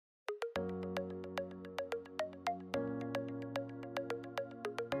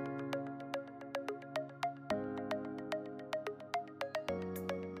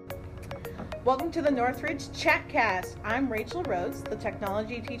Welcome to the Northridge Chatcast. I'm Rachel Rose, the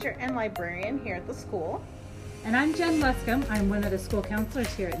technology teacher and librarian here at the school. And I'm Jen Luscombe. I'm one of the school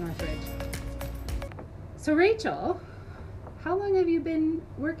counselors here at Northridge. So Rachel, how long have you been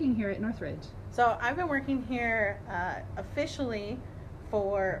working here at Northridge? So I've been working here officially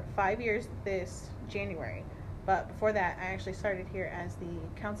for 5 years this January. But before that, I actually started here as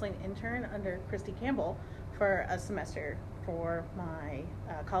the counseling intern under Christy Campbell for a semester for my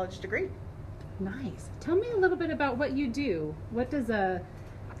college degree. Nice. Tell me a little bit about what you do. What does a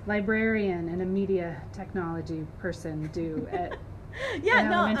librarian and a media technology person do at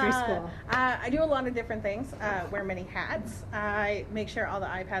elementary school? I do a lot of different things, wear many hats. I make sure all the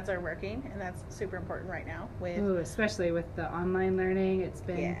iPads are working, and that's super important right now. Especially with the online learning. It's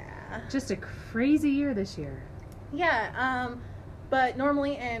been just a crazy year this year. Yeah, but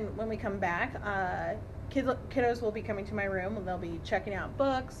normally, and when we come back, kiddos will be coming to my room, and they'll be checking out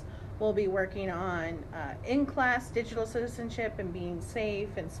books. We'll be working on in-class digital citizenship and being safe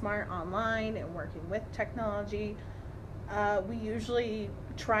and smart online and working with technology. We usually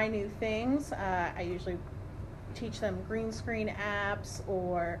try new things. I usually teach them green screen apps,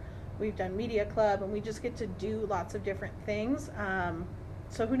 or we've done media club, and we just get to do lots of different things.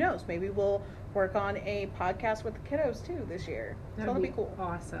 So who knows? Maybe we'll work on a podcast with the kiddos too this year. That'd be cool.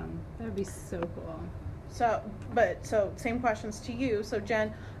 Awesome. That would be so cool. So same questions to you. So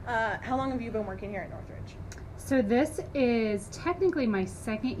Jen, how long have you been working here at Northridge? So this is technically my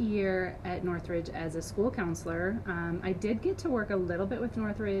second year at Northridge as a school counselor. I did get to work a little bit with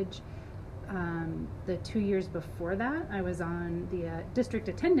Northridge the 2 years before that. I was on the district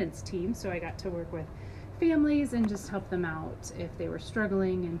attendance team, so I got to work with families and just help them out if they were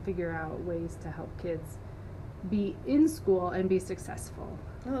struggling and figure out ways to help kids be in school and be successful.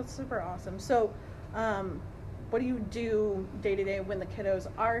 Oh, that's super awesome. So what do you do day to day when the kiddos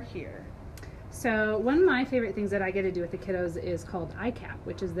are here? So one of my favorite things that I get to do with the kiddos is called ICAP,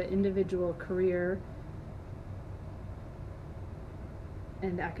 which is the Individual Career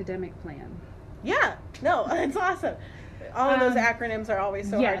and Academic Plan. Yeah, no, it's awesome. All of those acronyms are always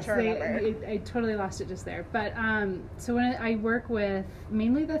so hard to remember. I totally lost it just there. But so when I work with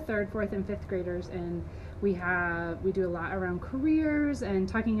mainly the 3rd, 4th, and 5th graders, and we do a lot around careers and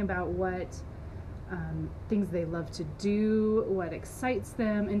talking about what things they love to do, what excites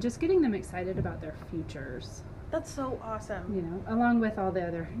them, and just getting them excited about their futures. That's so awesome. You know, along with all the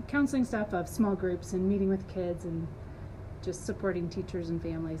other counseling stuff of small groups and meeting with kids and just supporting teachers and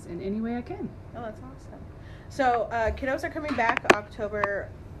families in any way I can. Oh, that's awesome. So kiddos are coming back October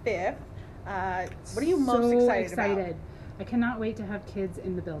 5th. What are you most excited about? I cannot wait to have kids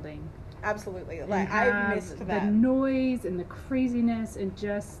in the building. Absolutely. I missed that. The noise and the craziness and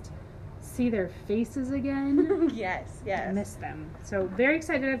just see their faces again. Yes. I miss them. So very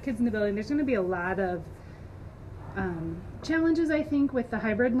excited to have kids in the building. There's going to be a lot of challenges, I think, with the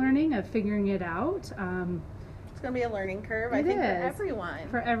hybrid learning of figuring it out. It's going to be a learning curve, I think,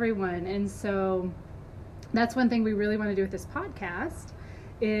 for everyone. And so that's one thing we really want to do with this podcast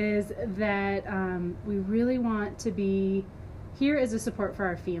is that we really want to be here as a support for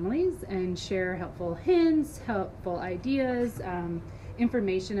our families and share helpful hints, helpful ideas,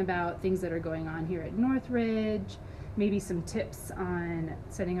 information about things that are going on here at Northridge, maybe some tips on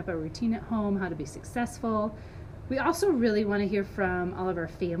setting up a routine at home, how to be successful. We also really want to hear from all of our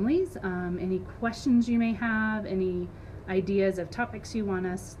families, any questions you may have, any ideas of topics you want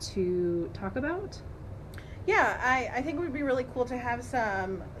us to talk about. Yeah, I think it would be really cool to have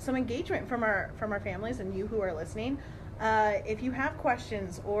some engagement from our families and you who are listening. If you have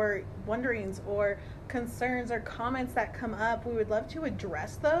questions or wonderings or concerns or comments that come up, we would love to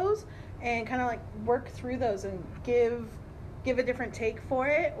address those and kind of like work through those and give a different take for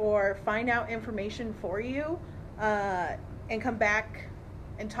it, or find out information for you and come back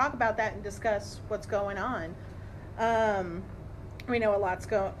and talk about that and discuss what's going on. We know a lot's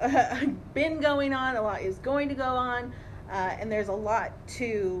been going on, a lot is going to go on, and there's a lot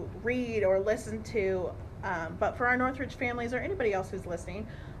to read or listen to. But for our Northridge families or anybody else who's listening,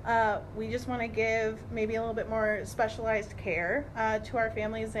 we just want to give maybe a little bit more specialized care to our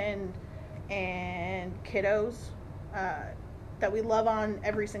families and kiddos that we love on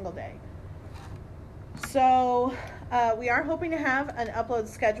every single day. So we are hoping to have an upload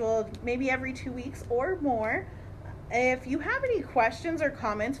scheduled maybe every 2 weeks or more. If you have any questions or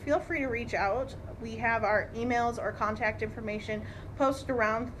comments, feel free to reach out. We have our emails or contact information posted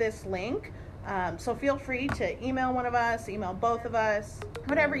around this link. So feel free to email one of us, email both of us,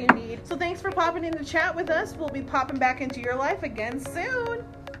 whatever you need. So thanks for popping in to chat with us. We'll be popping back into your life again soon.